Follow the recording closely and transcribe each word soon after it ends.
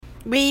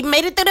We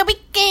made it through the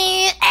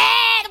weekend.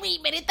 And we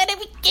made it through the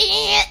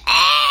weekend.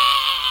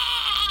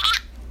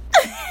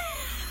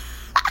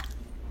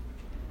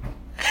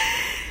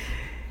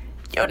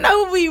 You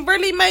know who we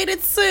really made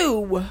it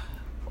to?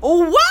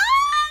 What?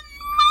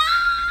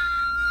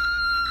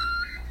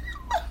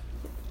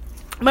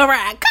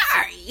 Mariah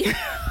Carey.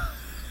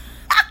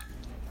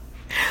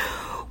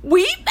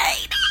 We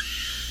made it.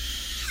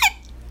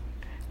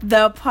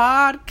 The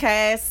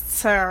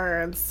podcast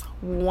turns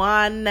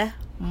 1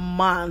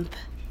 month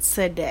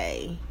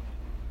today.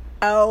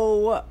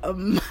 Oh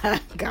my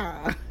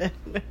God.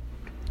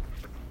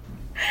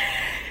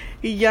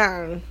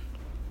 Young.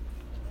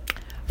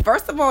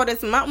 First of all,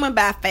 this month went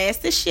by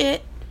fast as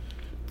shit.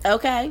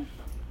 Okay.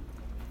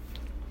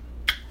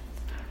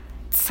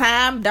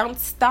 Time don't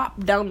stop,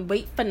 don't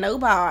wait for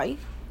nobody.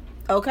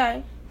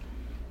 Okay.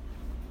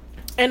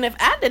 And if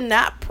I did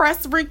not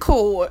press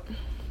record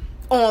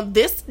on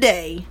this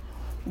day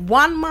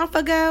 1 month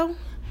ago,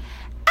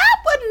 I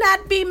would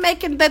not be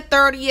making the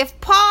 30th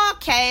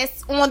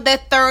podcast on the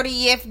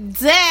 30th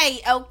day.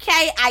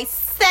 Okay. I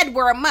said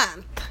we're a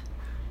month.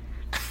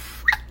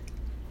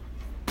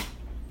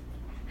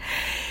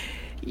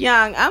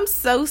 Young, I'm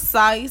so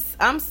sized.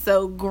 I'm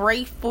so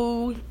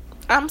grateful.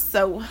 I'm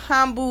so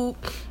humbled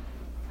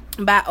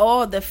by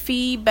all the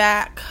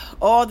feedback,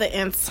 all the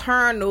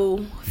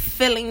internal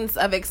feelings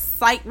of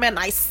excitement.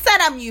 I said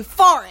I'm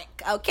euphoric,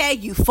 okay?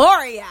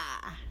 Euphoria.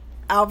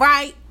 All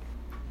right?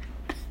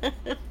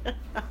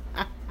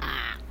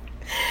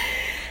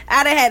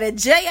 I done had a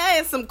J.A.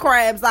 and some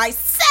crabs. I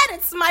said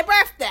it's my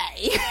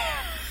birthday.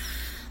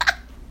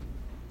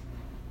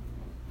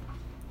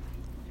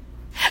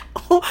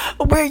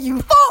 We're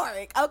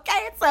euphoric,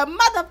 okay? It's a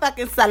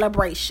motherfucking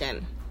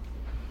celebration.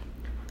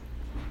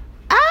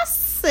 I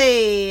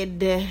said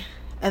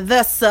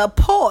the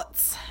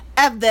support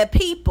of the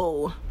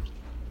people.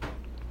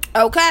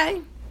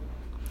 Okay?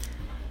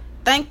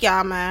 Thank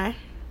y'all, man.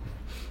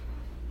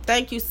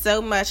 Thank you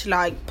so much.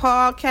 Like,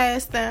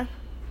 podcasting,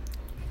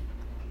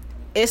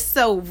 it's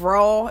so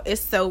raw,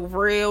 it's so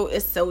real,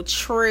 it's so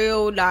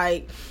true.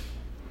 Like,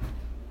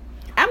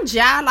 I'm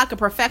jive like a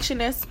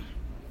perfectionist.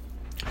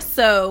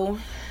 So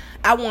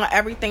I want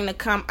everything to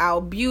come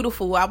out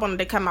beautiful. I want it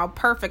to come out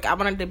perfect. I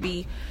want it to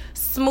be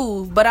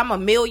smooth. But I'm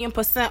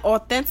 1,000,000%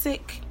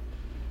 authentic.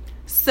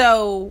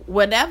 So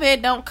whenever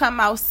it don't come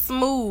out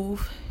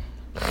smooth,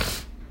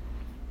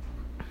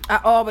 I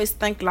always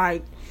think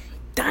like,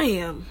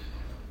 damn,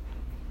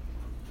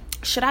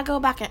 should I go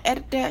back and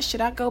edit that?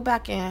 Should I go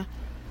back and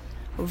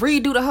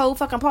redo the whole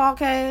fucking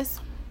podcast?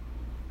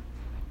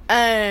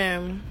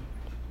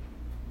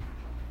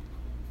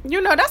 You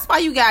know, that's why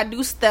you gotta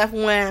do stuff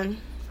when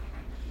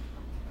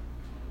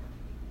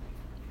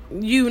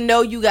you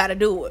know you gotta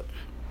do it.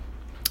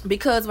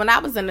 Because when I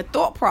was in the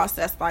thought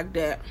process like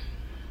that,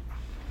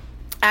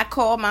 I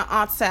called my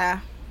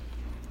auntie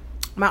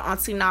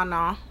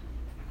Nana,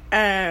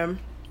 and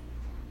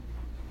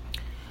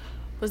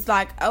was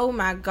like, oh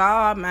my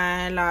God,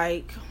 man,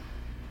 like,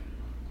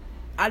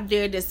 I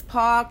did this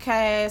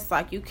podcast,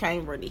 like, you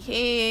can't really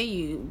hear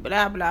you,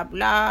 blah, blah,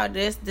 blah,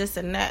 this,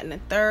 and that, and the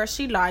third.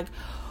 She like,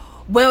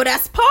 well,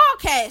 that's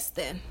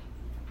podcasting.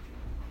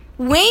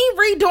 We ain't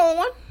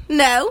redoing.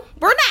 No,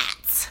 we're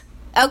not.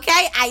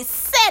 Okay? I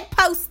said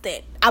post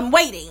it. I'm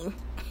waiting.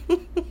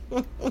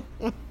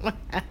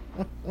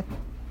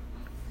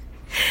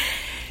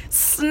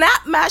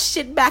 Snap my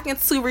shit back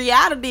into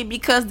reality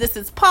because this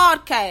is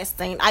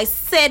podcasting. I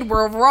said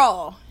we're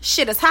raw.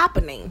 Shit is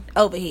happening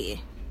over here.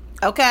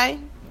 Okay?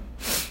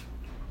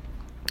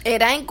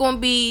 It ain't gonna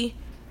be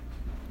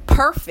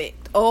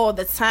perfect all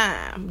the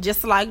time.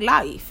 Just like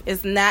life.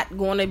 It's not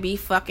going to be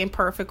fucking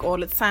perfect all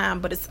the time,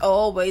 but it's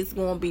always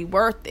going to be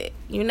worth it.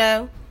 You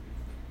know?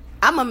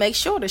 I'm going to make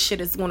sure the shit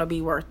is going to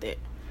be worth it.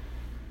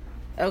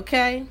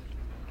 Okay?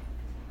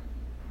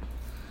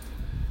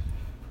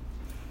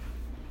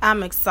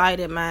 I'm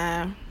excited,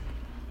 man.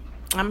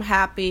 I'm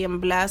happy. I'm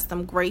blessed.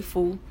 I'm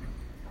grateful.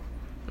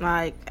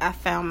 Like, I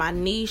found my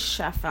niche.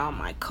 I found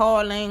my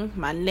calling,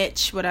 my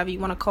niche, whatever you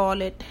want to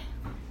call it.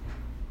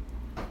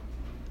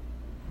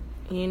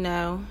 You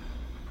know,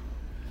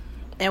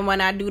 and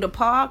when I do the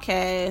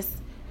podcast,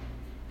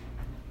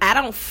 I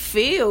don't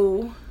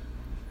feel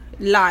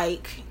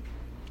like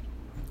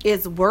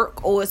it's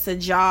work or it's a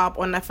job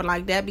or nothing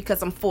like that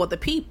because I'm for the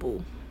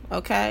people,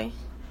 okay?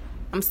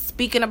 I'm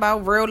speaking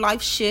about real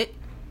life shit.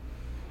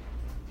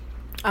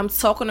 I'm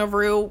talking to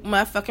real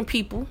motherfucking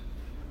people,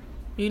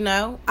 you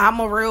know?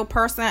 I'm a real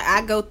person.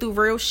 I go through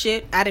real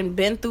shit. I done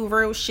been through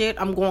real shit.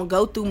 I'm going to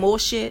go through more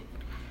shit.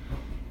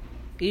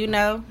 You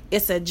know,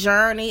 it's a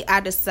journey. I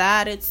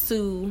decided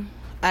to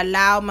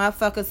allow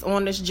motherfuckers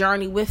on this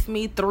journey with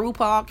me through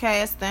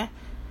podcasting.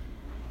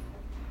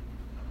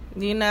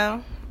 You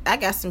know, I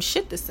got some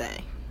shit to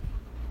say.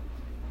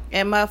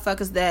 And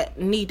motherfuckers that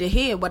need to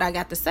hear what I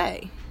got to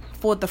say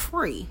for the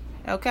free.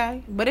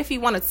 Okay? But if you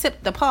want to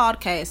tip the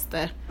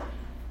podcaster,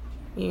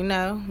 you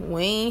know,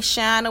 we ain't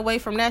shying away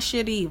from that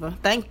shit either.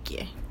 Thank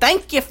you.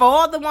 Thank you for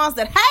all the ones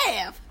that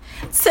have.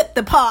 Tip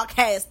the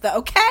Podcaster,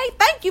 okay?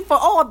 Thank you for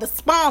all the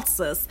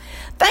sponsors.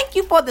 Thank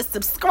you for the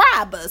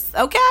subscribers,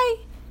 okay?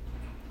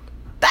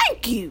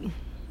 Thank you.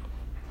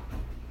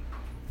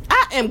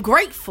 I am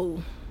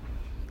grateful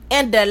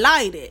and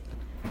delighted,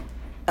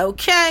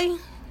 okay?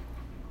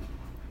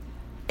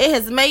 It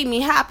has made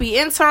me happy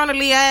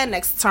internally and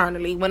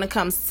externally when it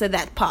comes to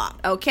that part,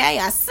 okay?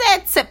 I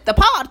said tip the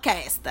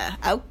podcaster,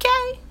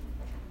 okay?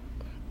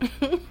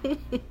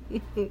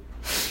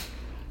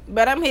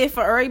 But I'm here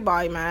for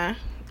everybody, man.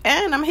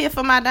 And I'm here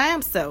for my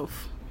damn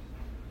self.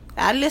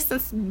 I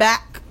listen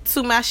back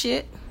to my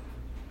shit,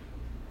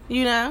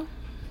 you know?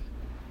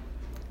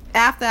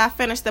 After I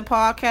finish the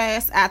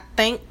podcast, I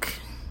think,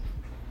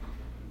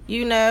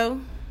 you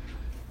know,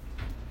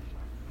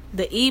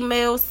 the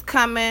emails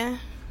coming,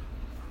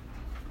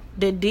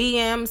 the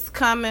DMs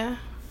coming,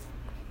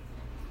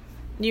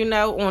 you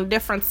know, on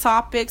different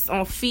topics,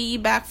 on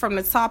feedback from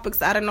the topics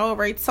I done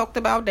already talked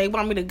about. They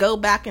want me to go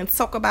back and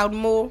talk about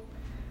more.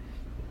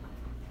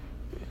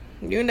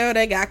 You know,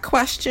 they got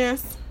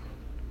questions.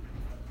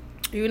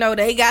 You know,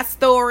 they got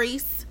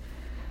stories.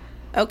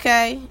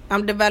 Okay?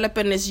 I'm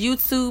developing this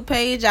YouTube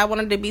page. I want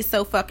it to be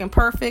so fucking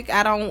perfect.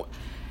 I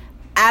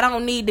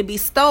don't need to be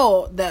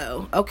stalled,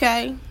 though.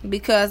 Okay?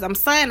 Because I'm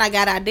saying I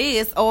got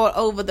ideas all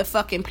over the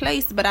fucking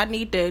place, but I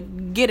need to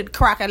get it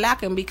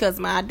crack-a-lacking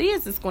because my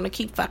ideas is going to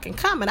keep fucking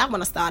coming. I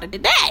want to start it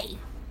today.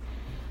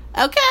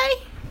 Okay?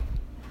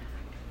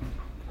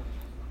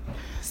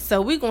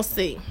 So we going to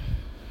see.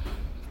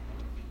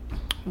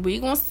 We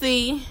gonna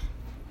see.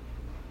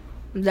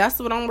 That's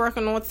what I'm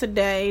working on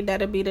today.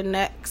 That'll be the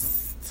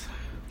next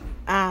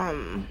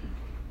I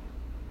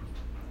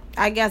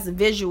guess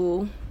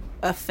visual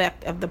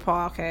effect of the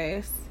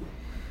podcast,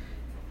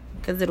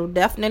 because it'll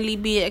definitely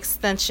be an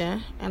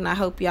extension, and I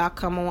hope y'all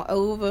come on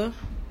over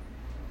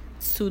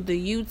to the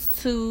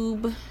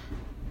YouTube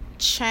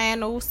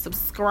channel,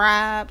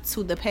 subscribe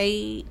to the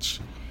page,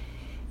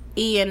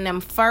 and them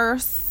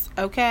first,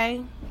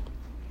 okay?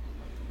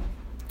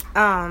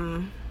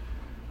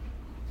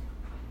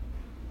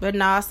 But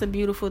no, it's a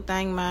beautiful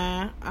thing,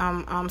 man.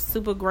 I'm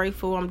super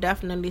grateful. I'm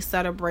definitely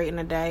celebrating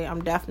the day.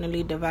 I'm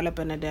definitely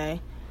developing the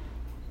day.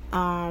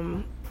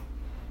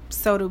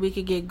 So that we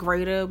could get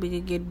greater, we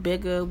could get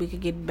bigger, we could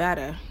get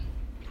better.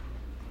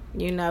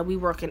 You know, we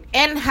working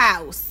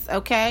in-house,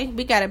 okay?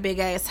 We got a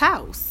big-ass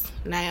house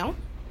now.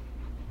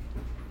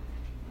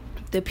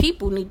 The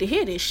people need to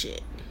hear this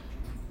shit.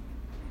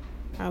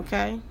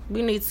 Okay?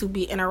 We need to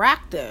be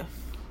interactive.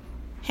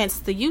 Hence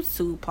the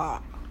YouTube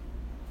part.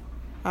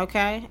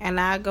 Okay, and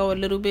I go a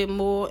little bit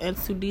more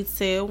into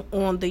detail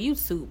on the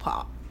YouTube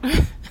part.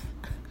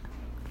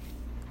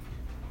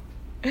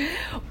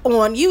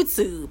 On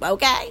YouTube,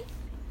 okay?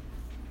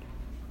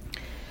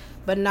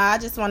 But no, I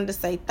just wanted to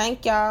say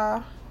thank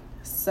y'all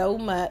so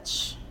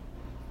much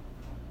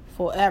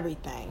for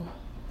everything.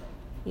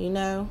 You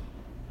know,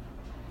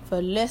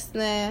 for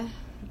listening,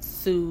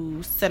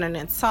 to sending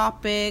in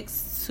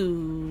topics,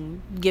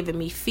 to giving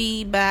me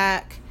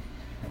feedback,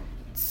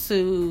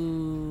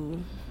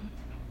 to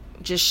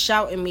just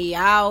shouting me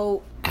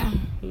out,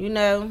 you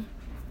know,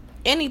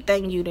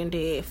 anything you done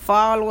did.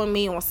 Following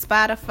me on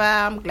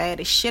Spotify. I'm glad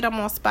as shit I'm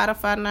on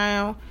Spotify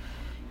now.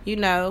 You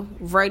know,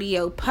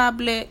 Radio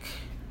Public,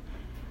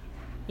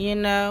 you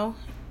know.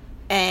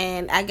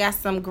 And I got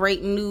some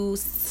great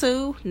news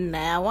too.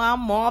 Now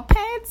I'm on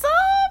Pandora.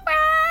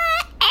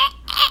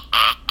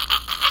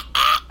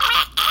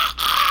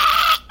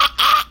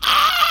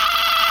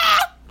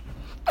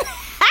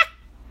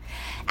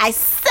 I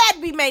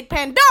said we made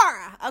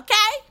Pandora, okay?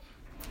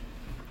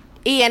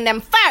 And them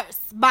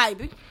first,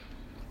 baby.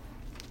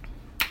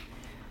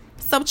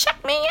 So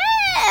check me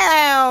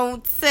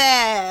out.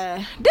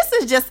 This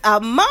is just a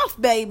month,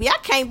 baby. I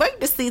can't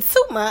wait to see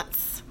 2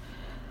 months.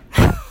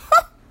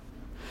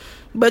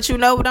 But you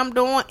know what I'm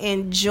doing?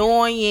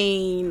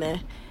 Enjoying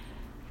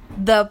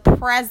the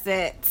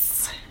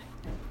presents.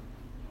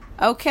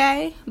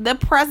 Okay? The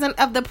present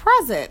of the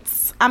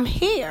presents. I'm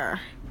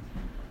here.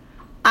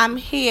 I'm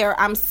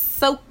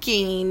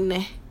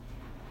soaking.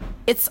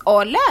 It's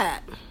all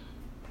up.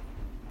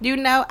 You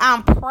know,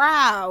 I'm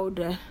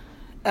proud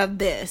of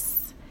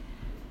this.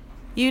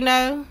 You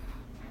know,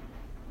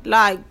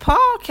 like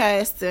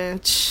podcasting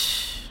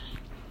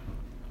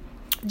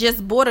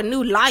just brought a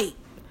new light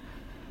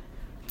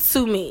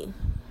to me.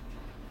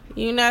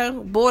 You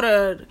know,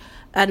 brought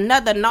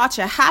another notch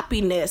of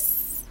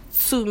happiness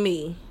to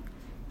me.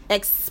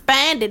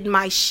 Expanded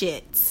my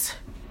shit.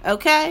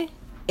 Okay?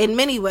 In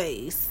many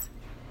ways.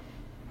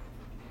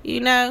 You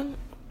know?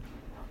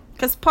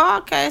 Because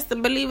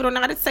podcasting, believe it or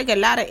not, it take a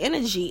lot of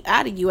energy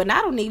out of you. And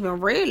I don't even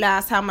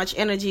realize how much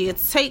energy it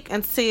take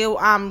until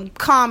I'm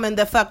calming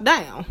the fuck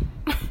down.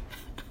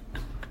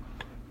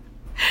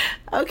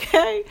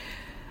 Okay?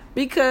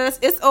 Because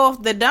it's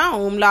off the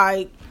dome.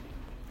 Like,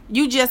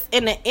 you just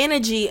in the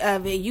energy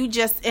of it. You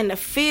just in the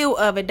feel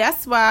of it.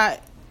 That's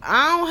why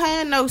I don't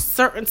have no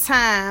certain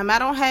time. I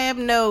don't have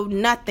no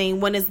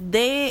nothing. When it's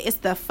there, it's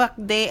the fuck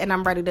there and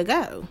I'm ready to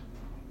go.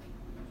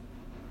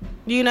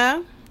 You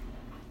know?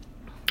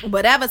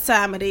 whatever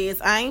time it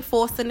is, I ain't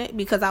forcing it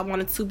because I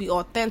want it to be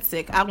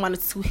authentic. I want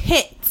it to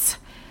hit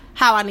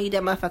how I need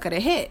that motherfucker to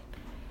hit.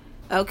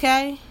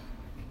 Okay?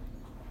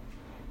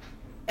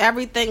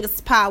 Everything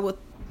is powered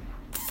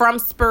from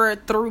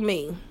spirit through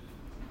me.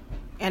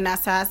 And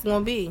that's how it's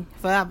going to be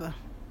forever.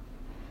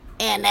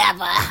 And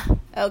ever.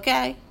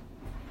 Okay?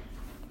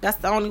 That's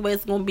the only way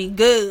it's going to be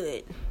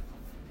good.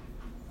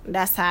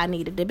 That's how I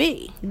need it to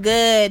be.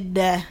 Good.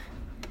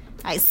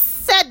 I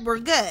said we're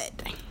good.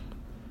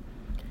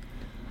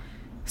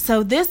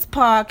 So this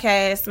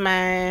podcast,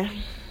 man,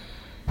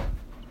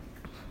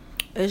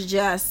 is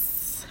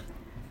just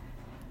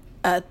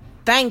a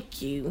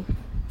thank you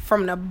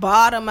from the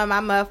bottom of my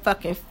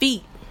motherfucking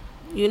feet.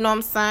 You know what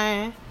I'm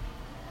saying?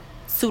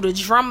 To the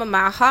drum of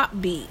my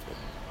heartbeat.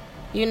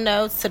 You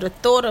know, to the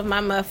thought of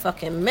my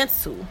motherfucking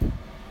mental.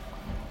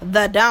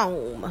 The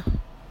dome.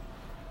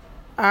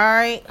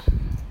 Alright?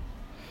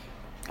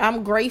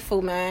 I'm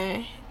grateful,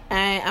 man.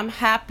 And I'm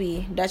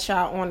happy that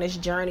y'all on this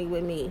journey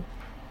with me.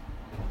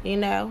 You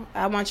know,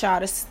 I want y'all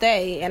to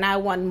stay, and I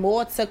want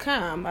more to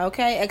come,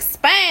 okay?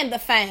 Expand the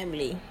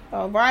family,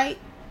 all right?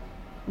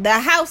 The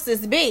house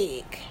is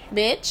big,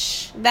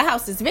 bitch. The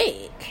house is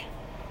big,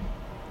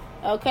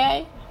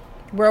 okay?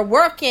 We're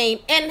working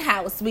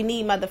in-house. We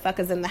need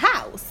motherfuckers in the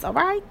house, all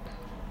right?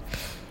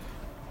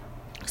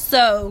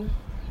 So,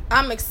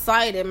 I'm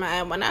excited,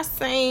 man. When I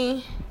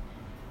say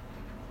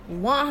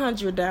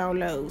 100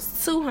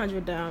 downloads,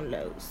 200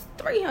 downloads,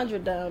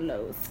 300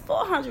 downloads,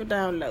 400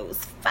 downloads,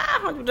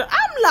 500 downloads.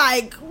 I'm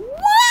like,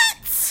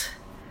 what?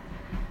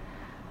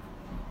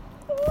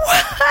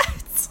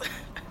 What?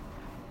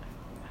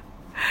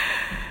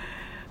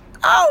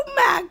 Oh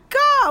my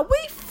God, we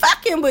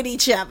fucking with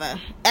each other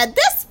at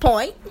this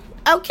point,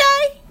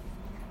 okay?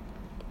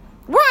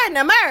 We're in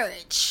a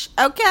marriage,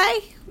 okay?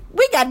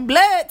 We got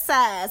blood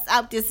ties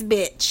out this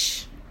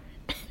bitch.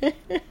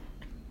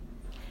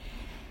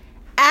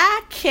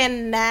 I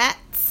cannot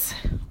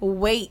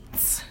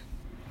wait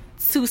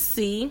to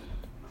see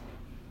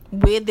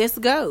where this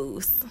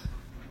goes,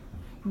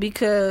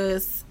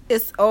 because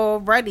it's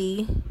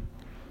already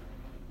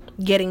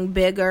getting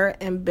bigger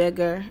and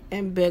bigger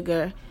and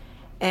bigger,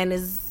 and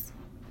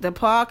the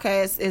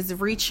podcast is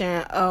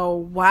reaching a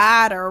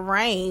wider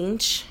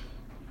range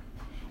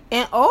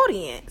in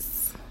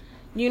audience.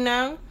 You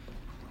know,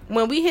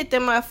 when we hit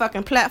them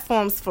motherfucking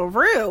platforms for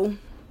real,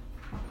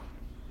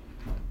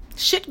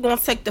 shit gonna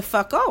take the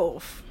fuck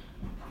off.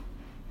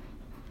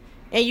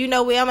 And you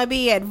know where I'm gonna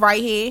be at,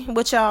 right here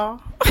with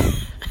y'all.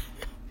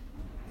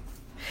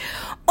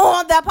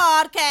 On the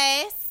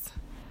podcast.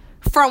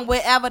 From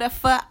wherever the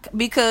fuck.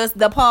 Because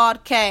the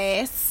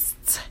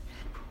podcast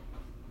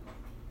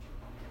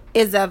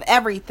is of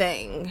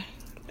everything.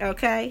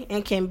 Okay?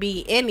 And can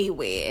be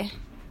anywhere.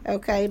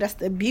 Okay? That's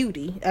the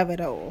beauty of it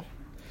all.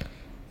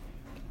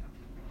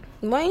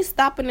 We ain't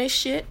stopping this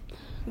shit.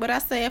 But I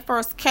said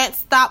first, can't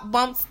stop,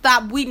 won't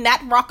stop. We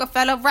not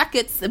Rockefeller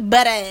Records,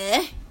 but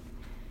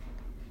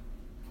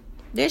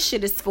this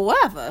shit is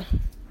forever.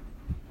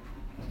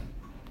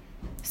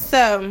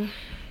 So,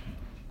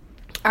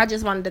 I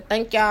just wanted to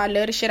thank y'all. I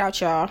love the shit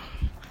out y'all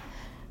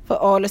for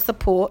all the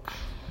support.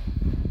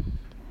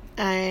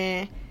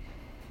 And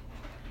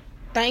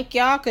thank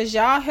y'all because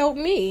y'all help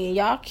me.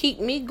 Y'all keep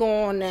me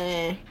going.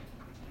 And,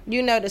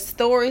 you know, the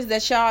stories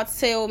that y'all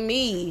tell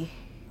me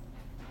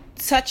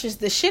touches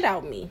the shit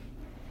out me.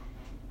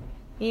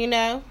 You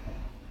know,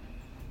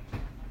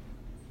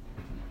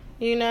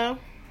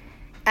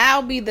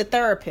 I'll be the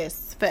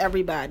therapist for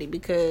everybody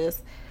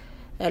because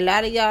a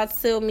lot of y'all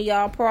tell me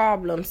y'all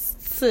problems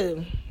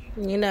too.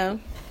 You know,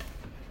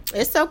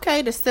 it's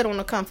okay to sit on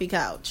a comfy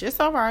couch. It's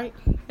all right.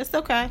 It's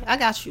okay. I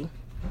got you.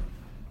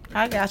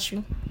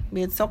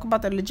 We'll talk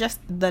about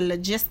the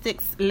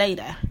logistics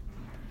later.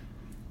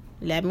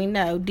 Let me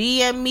know.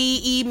 DM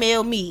me,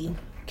 email me.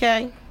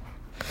 Okay?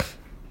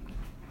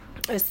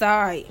 It's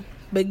all right.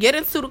 But get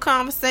into the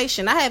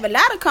conversation. I have a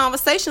lot of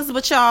conversations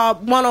with y'all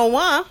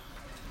one-on-one.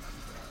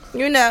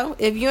 You know,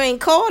 if you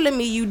ain't calling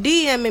me, you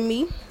DMing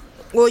me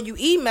or you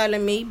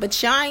emailing me,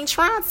 but y'all ain't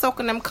trying to talk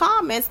in them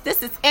comments.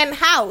 This is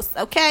in-house,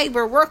 okay?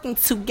 We're working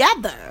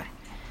together.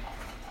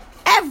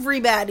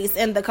 Everybody's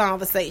in the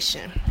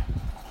conversation.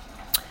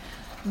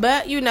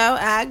 But, you know,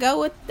 I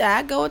go with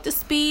the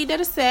speed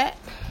that it's set.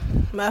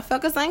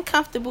 Motherfuckers ain't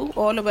comfortable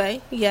all the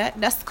way. Yeah,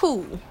 that's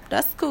cool.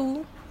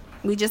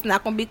 We just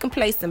not gonna be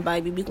complacent,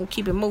 baby. We gonna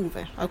keep it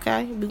moving,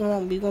 okay? We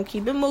gonna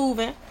keep it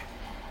moving.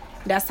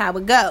 That's how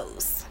it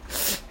goes.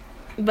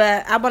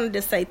 But I wanted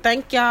to say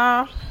thank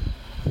y'all.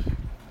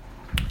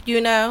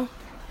 You know,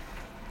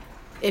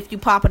 if you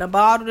popping a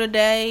bottle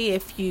today,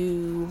 if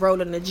you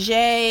rolling a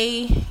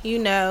J, you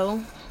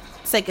know,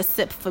 take a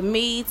sip for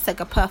me, take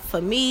a puff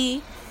for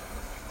me,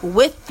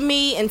 with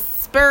me in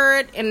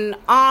spirit, in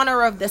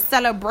honor of the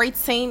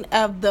celebrating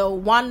of the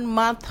 1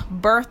 month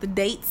birth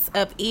dates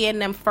of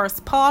E&M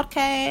First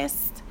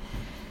Podcast.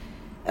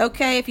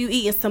 Okay, if you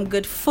eating some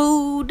good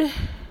food,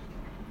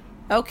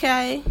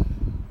 okay,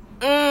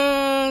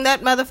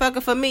 that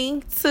motherfucker for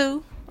me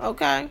too.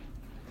 Okay,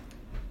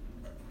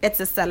 It's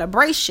a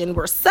celebration.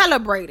 We're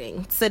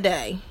celebrating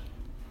today.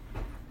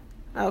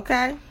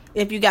 Okay?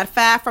 If you got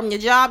fired from your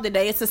job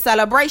today, it's a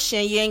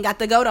celebration. You ain't got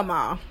to go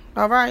tomorrow.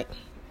 All right?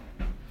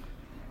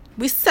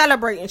 We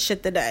celebrating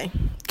shit today.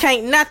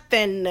 Can't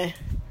nothing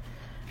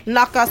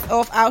knock us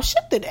off our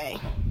shit today.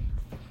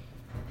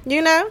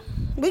 You know?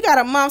 We got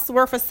a month's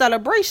worth of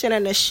celebration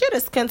and the shit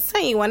is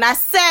continuing. I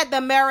said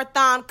the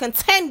marathon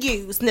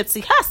continues.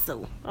 Nipsey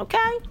Hussle.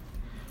 Okay?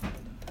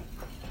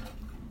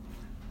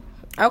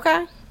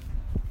 Okay?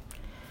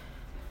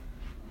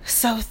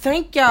 So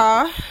thank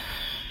y'all.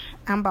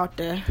 I'm about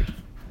to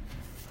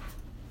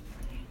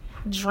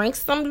drink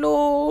some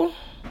little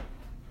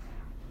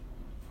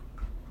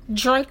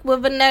drink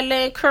with vanilla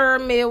and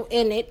caramel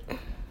in it.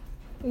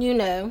 You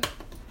know.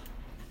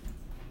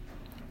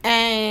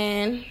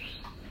 And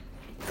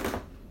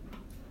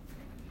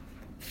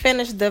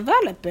finish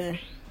developing.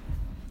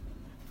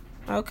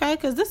 Okay?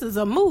 Because this is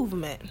a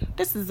movement.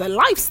 This is a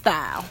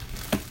lifestyle.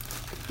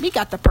 We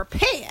got to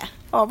prepare.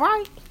 All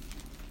right?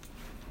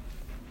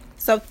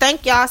 So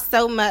thank y'all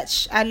so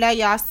much. I love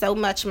y'all so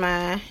much,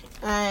 man.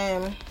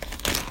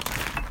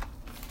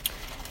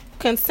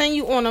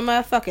 Continue on a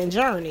motherfucking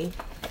journey.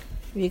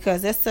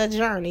 Because it's a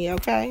journey,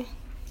 okay?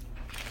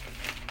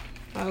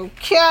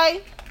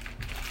 Okay.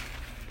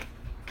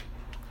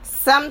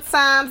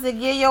 Sometimes it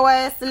give your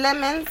ass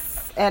lemons.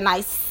 And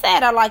I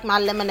said I like my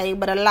lemonade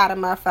with a lot of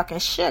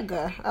motherfucking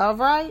sugar.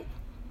 Alright?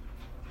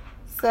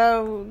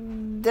 So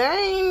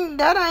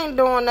that ain't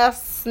doing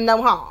us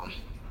no harm.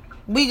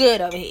 We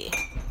good over here.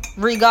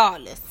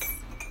 Regardless.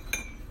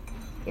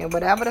 And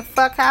whatever the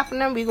fuck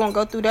happening, we gonna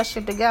go through that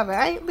shit together,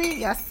 ain't we?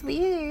 Yes, we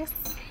is.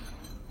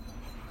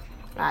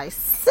 I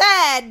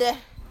said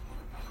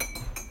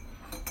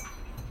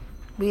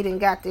we done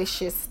got this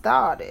shit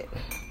started.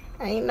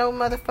 Ain't no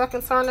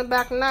motherfucking turning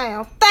back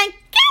now. Thank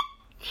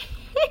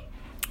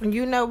you.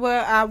 You know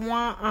what I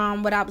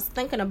want? What I was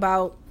thinking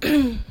about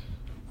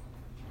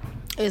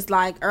is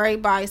like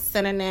everybody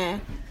sending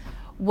in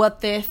what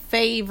their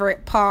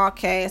favorite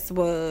podcast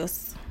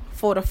was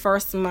for the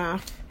first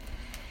month.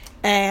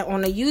 And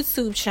on the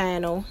YouTube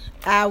channel,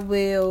 I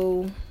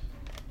will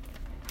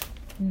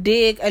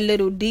dig a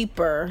little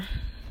deeper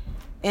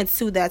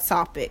into that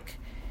topic.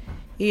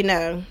 You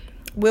know,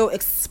 we'll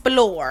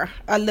explore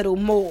a little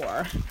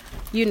more,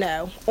 you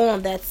know,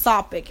 on that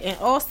topic. And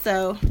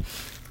also,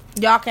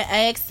 y'all can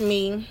ask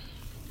me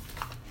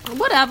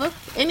whatever,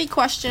 any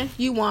question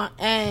you want.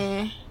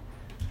 And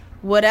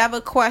whatever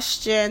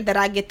question that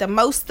I get the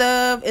most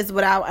of is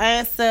what I'll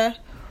answer.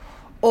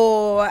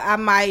 Or I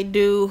might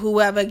do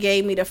whoever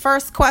gave me the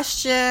first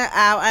question,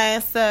 I'll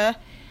answer.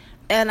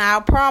 And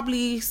I'll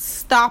probably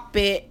stop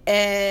it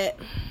at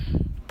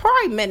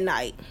probably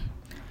midnight.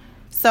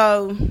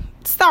 So,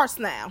 it starts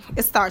now.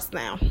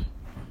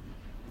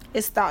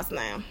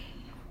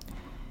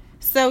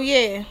 So,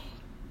 yeah.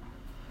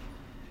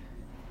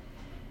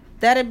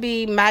 That'll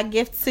be my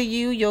gift to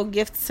you, your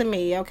gift to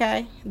me,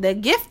 okay? The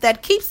gift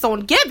that keeps on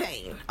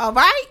giving, all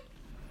right?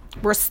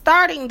 We're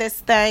starting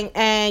this thing,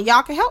 and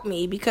y'all can help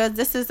me because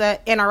this is an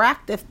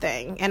interactive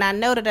thing. And I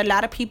know that a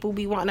lot of people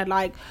be wanting to,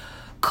 like,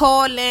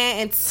 call in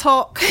and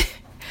talk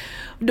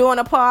doing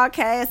a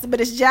podcast,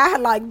 but it's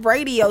just like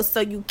radio,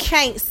 so you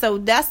can't. So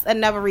that's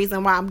another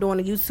reason why I'm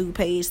doing a YouTube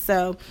page.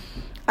 So,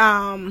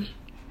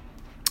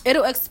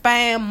 it'll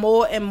expand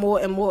more and more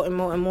and more and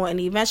more and more,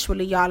 and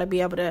eventually y'all will be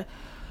able to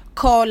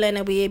call in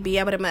and we'll be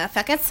able to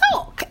motherfucking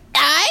talk,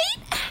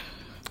 alright?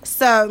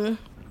 So,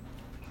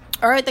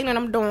 everything that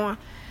I'm doing,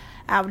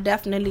 I'll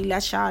definitely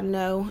let y'all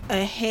know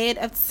ahead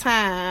of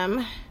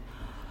time.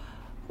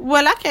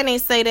 Well, I can't even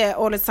say that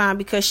all the time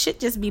because shit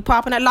just be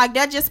popping up. Like,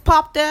 that just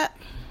popped up.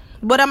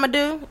 What I'm going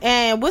to do?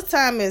 And what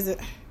time is it?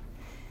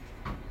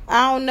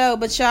 I don't know,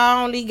 but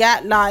y'all only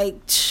got like,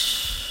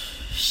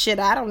 shit,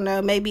 I don't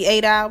know, maybe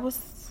 8 hours.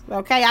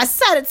 Okay, I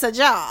said it's a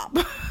job.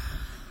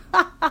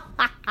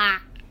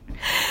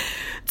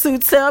 To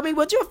tell me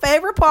what your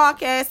favorite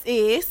podcast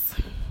is.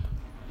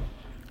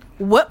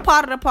 What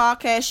part of the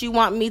podcast you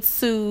want me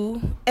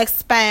to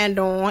expand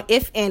on,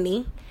 if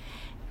any.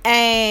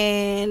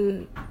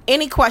 And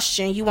any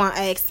question you want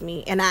to ask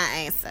me, and I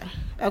answer.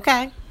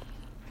 Okay?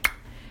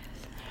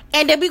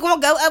 And then we going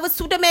to go over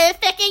to the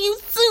motherfucking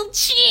YouTube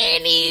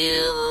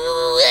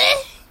channel.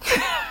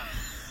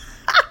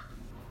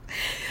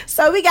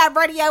 So we got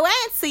radio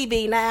and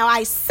TV now.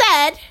 I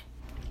said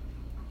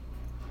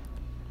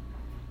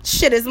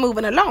shit is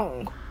moving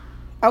along.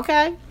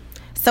 Okay?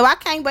 So I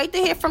can't wait to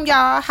hear from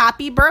y'all.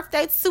 Happy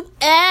birthday to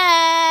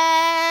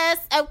us.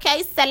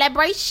 Okay,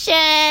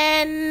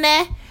 celebration.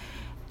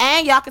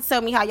 And y'all can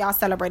tell me how y'all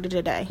celebrated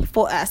today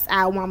for us,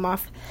 our 1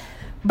 month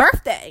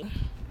birthday.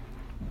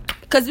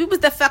 Because we was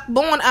the fuck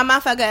born a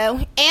month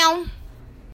ago.